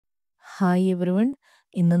Hi everyone.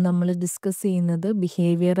 ഇന്ന് നമ്മൾ discuss ചെയ്യുന്നത്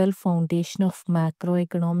behavioural foundation of macro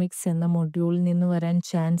economics എന്ന മൊഡ്യൂളിൽ നിന്ന് വരാൻ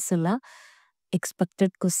ചാൻസ് ഉള്ള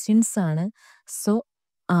എക്സ്പെക്റ്റഡ് ക്വസ്റ്റ്യൻസ് ആണ്. സോ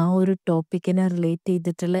ആ ഒരു ടോപ്പിക്കിനെ റിലേറ്റ്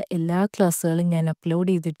ചെയ്തിട്ടുള്ള എല്ലാ ക്ലാസ്സുകളും ഞാൻ അപ്ലോഡ്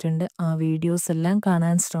ചെയ്തിട്ടുണ്ട്. ആ വീഡിയോസ് എല്ലാം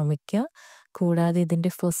കാണാൻ ശ്രമിക്കുക. കൂടാതെ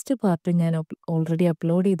ഇതിൻ്റെ ഫസ്റ്റ് പാർട്ട് ഞാൻ ഓൾറെഡി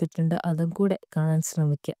അപ്ലോഡ് ചെയ്തിട്ടുണ്ട്, അതും കൂടെ കാണാൻ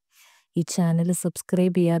ശ്രമിക്കുക. ഈ ചാനൽ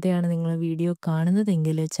സബ്സ്ക്രൈബ് ചെയ്യാതെയാണ് നിങ്ങൾ വീഡിയോ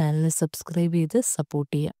കാണുന്നതെങ്കിൽ ചാനൽ സബ്സ്ക്രൈബ് ചെയ്ത്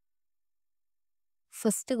സപ്പോർട്ട് ചെയ്യുക.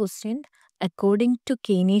 First question, according to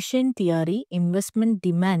Keynesian theory, investment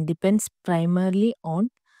demand depends primarily on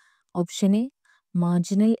option A,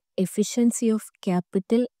 marginal efficiency of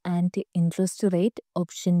capital and interest rate,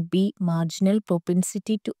 option B, marginal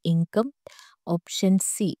propensity to income, option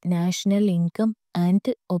C, national income, and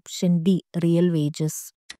option D, real wages.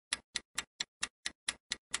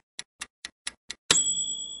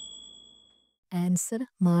 Answer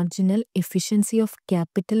marginal efficiency of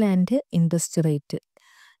capital and interest rate.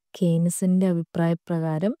 കെയ്ൻസിൻ്റെ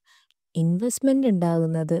അഭിപ്രായപ്രകാരം investment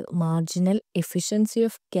ഉണ്ടാകുന്നത് marginal efficiency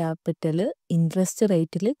of capital interest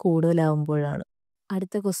റേറ്റിൽ കൂടുതലാവുമ്പോഴാണ്.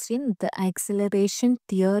 അടുത്ത question, the acceleration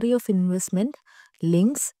theory of investment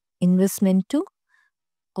links investment to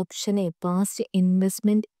option A past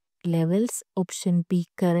investment levels, option B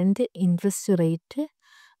current interest rate,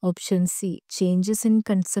 option C, changes in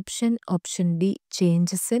consumption, option D,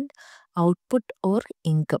 changes in output or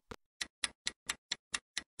income.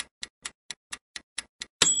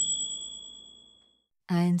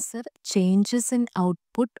 Answer, changes in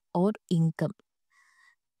output or income.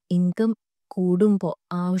 Income കൂടുമ്പോൾ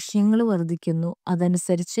ആവശ്യങ്ങൾ വർദ്ധിക്കുന്നു,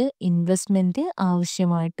 അതനുസരിച്ച് investment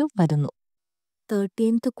ആവശ്യമായിട്ട് വരുന്നു.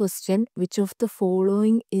 13th question, which of the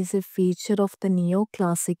following is a feature of the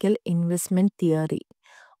neoclassical investment theory?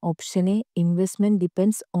 Option A, investment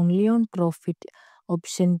depends only on profit.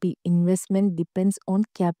 Option B, investment depends on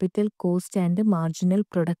capital cost and marginal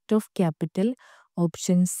product of capital.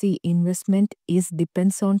 Option C, investment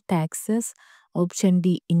depends on taxes. Option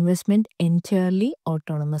D, investment entirely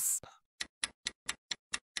autonomous.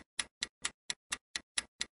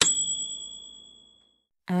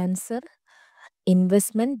 Answer,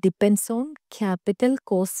 investment depends on capital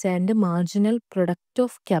cost and marginal product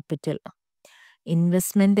of capital.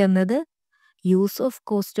 Investment എന്നത് use of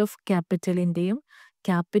cost of ക്യാപിറ്റലിൻ്റെയും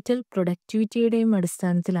capital പ്രൊഡക്ടിവിറ്റിയുടെയും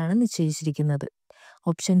അടിസ്ഥാനത്തിലാണ് നിശ്ചയിച്ചിരിക്കുന്നത്.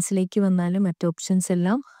 ഓപ്ഷൻസിലേക്ക് വന്നാൽ മറ്റ് options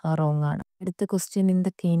എല്ലാം wrong ആണ്. അടുത്ത question, in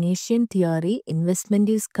the കെയ്നേഷ്യൻ theory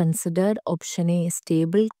investment is considered option A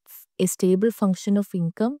stable function of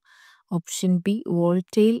income, option B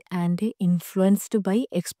volatile and influenced by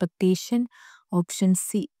expectation, option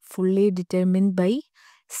C fully determined by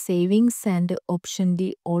savings, and option D,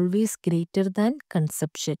 always greater than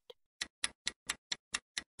consumption.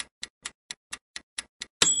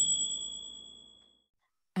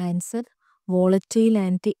 Answer, volatile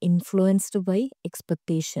and influenced by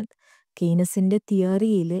expectation. കെയ്നസിൻ്റെ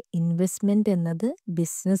തിയറിയിൽ investment എന്നത്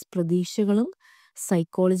business പ്രതീക്ഷകളും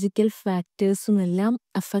psychological ഫാക്ടേഴ്സും എല്ലാം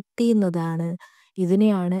affect ചെയ്യുന്നതാണ്.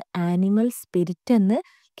 ഇതിനെയാണ് animal spirit എന്ന്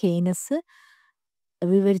Kaynes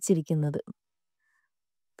വിവരിച്ചിരിക്കുന്നത്.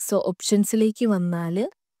 So ഓപ്ഷൻസിലേക്ക് വന്നാൽ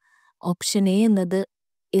option A എന്നത്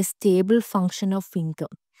A stable function of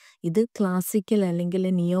income. ഇത് ക്ലാസിക്കൽ അല്ലെങ്കിൽ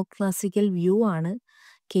നിയോ ക്ലാസിക്കൽ വ്യൂ ആണ്.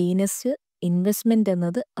 കെയ്നസ് ഇൻവെസ്റ്റ്മെൻറ്റ്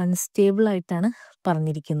എന്നത് അൺസ്റ്റേബിൾ ആയിട്ടാണ്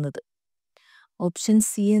പറഞ്ഞിരിക്കുന്നത്. ഓപ്ഷൻ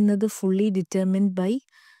സി എന്നത് ഫുള്ളി ഡിറ്റർമിൻഡ് ബൈ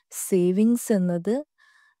സേവിങ്സ് എന്നത്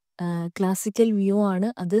ക്ലാസിക്കൽ വ്യൂ ആണ്,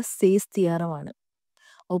 അത് says തിയറമാണ്.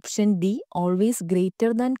 Option D always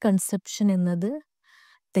greater than consumption എന്നത്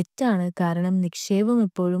തെറ്റാണ്, കാരണം നിക്ഷേപം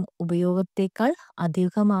എപ്പോഴും ഉപയോഗത്തേക്കാൾ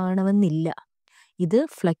അധികമാകണമെന്നില്ല, ഇത്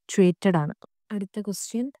ഫ്ലക്ച്വേറ്റഡ് ആണ്. അടുത്ത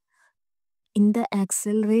question, in the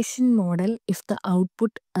acceleration model if the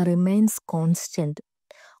output remains constant,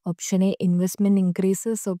 option A investment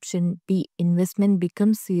increases, option B investment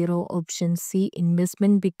becomes zero, option C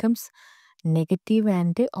investment becomes negative,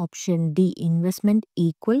 and option D investment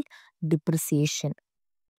equal depreciation.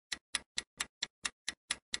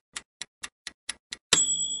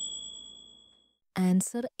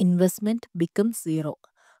 Answer, investment become zero.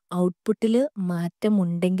 ഔട്ട്പുട്ടിൽ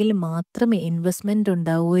മാറ്റമുണ്ടെങ്കിൽ മാത്രമേ investment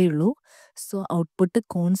ഉണ്ടാവുകയുള്ളൂ. So output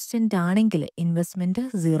constant ആണെങ്കിൽ investment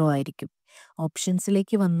zero ആയിരിക്കും.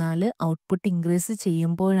 ഓപ്ഷൻസിലേക്ക് വന്നാൽ output increase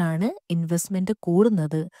ചെയ്യുമ്പോഴാണ് investment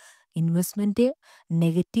കൂടുന്നത്, investment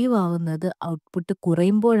negative ആവുന്നത് output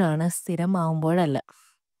കുറയുമ്പോഴാണ്, സ്ഥിരമാവുമ്പോഴല്ല.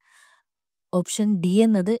 Option D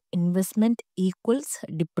എന്നത് investment equals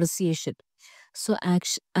depreciation. So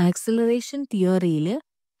acceleration തിയറിയിൽ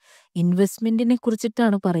ഇൻവെസ്റ്റ്മെൻറ്റിനെ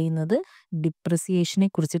കുറിച്ചിട്ടാണ് പറയുന്നത്, ഡിപ്രിസിയേഷനെ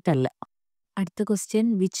കുറിച്ചിട്ടല്ല. അടുത്ത question,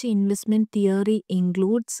 which investment theory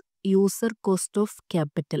includes user cost of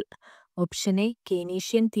capital? Option A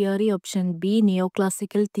Keynesian theory, option B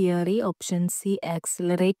neoclassical theory, option C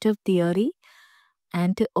ആക്സിലറേറ്റീവ് theory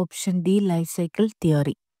and option D life cycle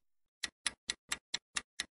theory.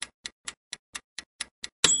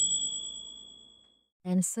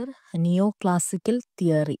 Answer neoclassical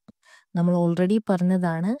theory. നമ്മൾ already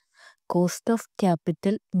പറഞ്ഞതാണ് cost of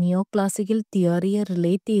capital neoclassical തിയറിയെ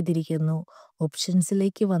relate ചെയ്തിരിക്കുന്നു.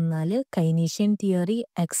 ഓപ്ഷൻസിലേക്ക് വന്നാൽ കൈനീഷ്യൻ theory,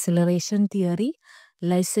 acceleration theory,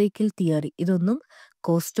 life cycle theory ഇതൊന്നും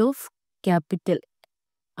cost of capital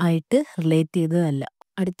ആയിട്ട് relate ചെയ്തതല്ല.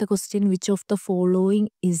 അടുത്ത question, which of the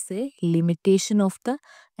following is A limitation of the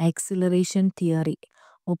acceleration theory?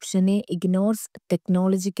 Option A ignores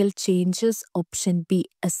technological changes, option B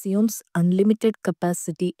assumes unlimited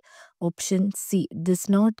capacity, option C does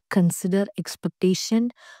not consider expectation,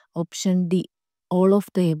 option D all of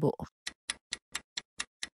the above.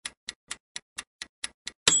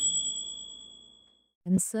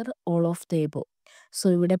 Answer all of the above. So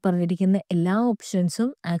ഇവിടെ പറഞ്ഞിരിക്കുന്ന എല്ലാ ഓപ്ഷൻസും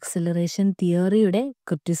acceleration തിയറിയുടെ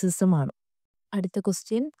ക്രിറ്റിസിസമാണ്. അടുത്ത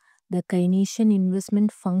question, the കൈനീഷ്യൻ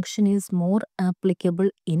investment function is more applicable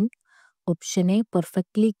in option A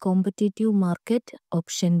perfectly competitive market,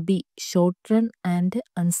 option B short run and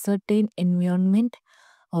uncertain environment,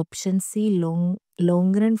 option C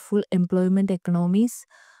long run full employment economies,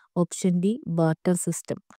 option D barter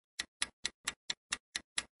system.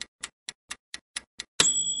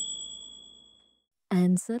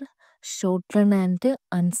 Answer short run and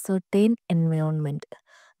uncertain environment.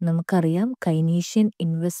 നമുക്കറിയാം കൈനീഷ്യൻ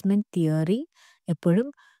investment theory എപ്പോഴും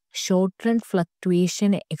short run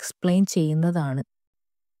ഫ്ലക്ച്വേഷനെ explain ചെയ്യുന്നതാണ്.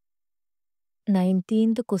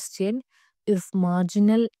 19th question, if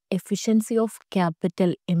marginal efficiency of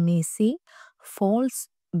capital MEC false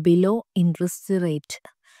below interest rate,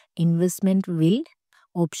 investment will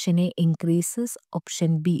option A increases,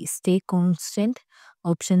 option B stay constant,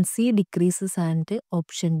 option C decreases and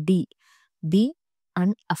option D B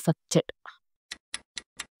unaffected.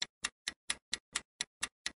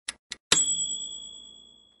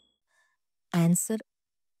 Answer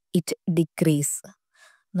it decrease.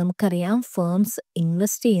 നമുക്കറിയാം firms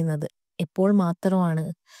invest ചെയ്യുന്നത് എപ്പോൾ മാത്രമാണ്?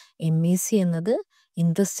 MEC എന്നത്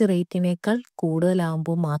interest റേറ്റിനേക്കാൾ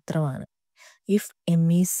കൂടുതലാകുമ്പോൾ മാത്രമാണ്. If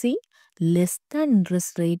MEC less than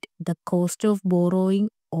interest rate, the cost of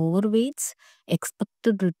borrowing overweights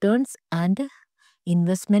expected returns and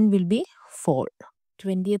investment will be fall.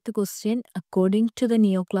 20th question, according to the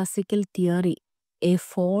neoclassical theory, a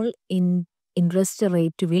fall in interest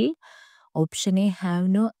rate will option A have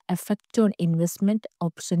no effect on investment,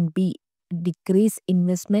 option B decrease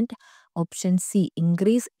investment, option C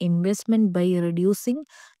increase investment by reducing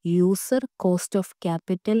user cost of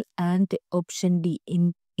capital, and option D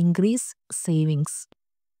increase savings.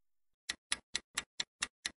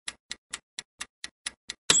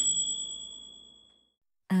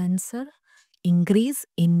 Answer increase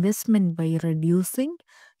investment by reducing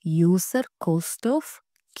user cost of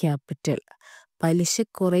capital. പലിശ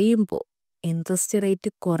കുറയുമ്പോൾ, interest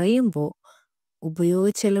rate കുറയുമ്പോൾ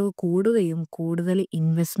ഉപയോഗച്ചെലവ് കൂടുകയും കൂടുതൽ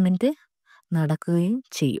investment നടക്കുകയും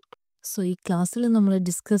ചെയ്യും. So ഈ ക്ലാസ്സിൽ നമ്മൾ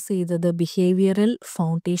ഡിസ്കസ് ചെയ്തത് behavioural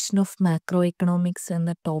foundation of macro economics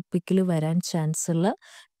എന്ന ടോപ്പിക്കിൽ വരാൻ ചാൻസ് ഉള്ള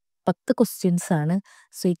 10 ക്വസ്റ്റ്യൻസ് ആണ്.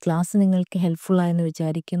 സോ ഈ ക്ലാസ് നിങ്ങൾക്ക് ഹെൽപ്ഫുൾ ആയെന്ന്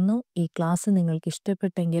വിചാരിക്കുന്നു. ഈ ക്ലാസ് നിങ്ങൾക്ക്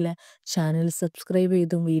ഇഷ്ടപ്പെട്ടെങ്കിൽ ചാനൽ സബ്സ്ക്രൈബ്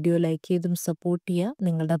ചെയ്തും വീഡിയോ ലൈക്ക് ചെയ്തും സപ്പോർട്ട് ചെയ്യുക.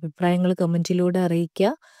 നിങ്ങളുടെ അഭിപ്രായങ്ങൾ കമൻറ്റിലൂടെ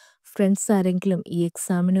അറിയിക്കുക. ഫ്രണ്ട്സ് ആരെങ്കിലും ഈ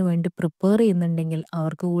എക്സാമിന് വേണ്ടി പ്രിപ്പയർ ചെയ്യുന്നുണ്ടെങ്കിൽ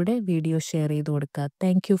അവർക്ക് കൂടെ വീഡിയോ ഷെയർ ചെയ്ത് കൊടുക്കുക.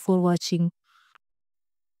 Thank you for watching.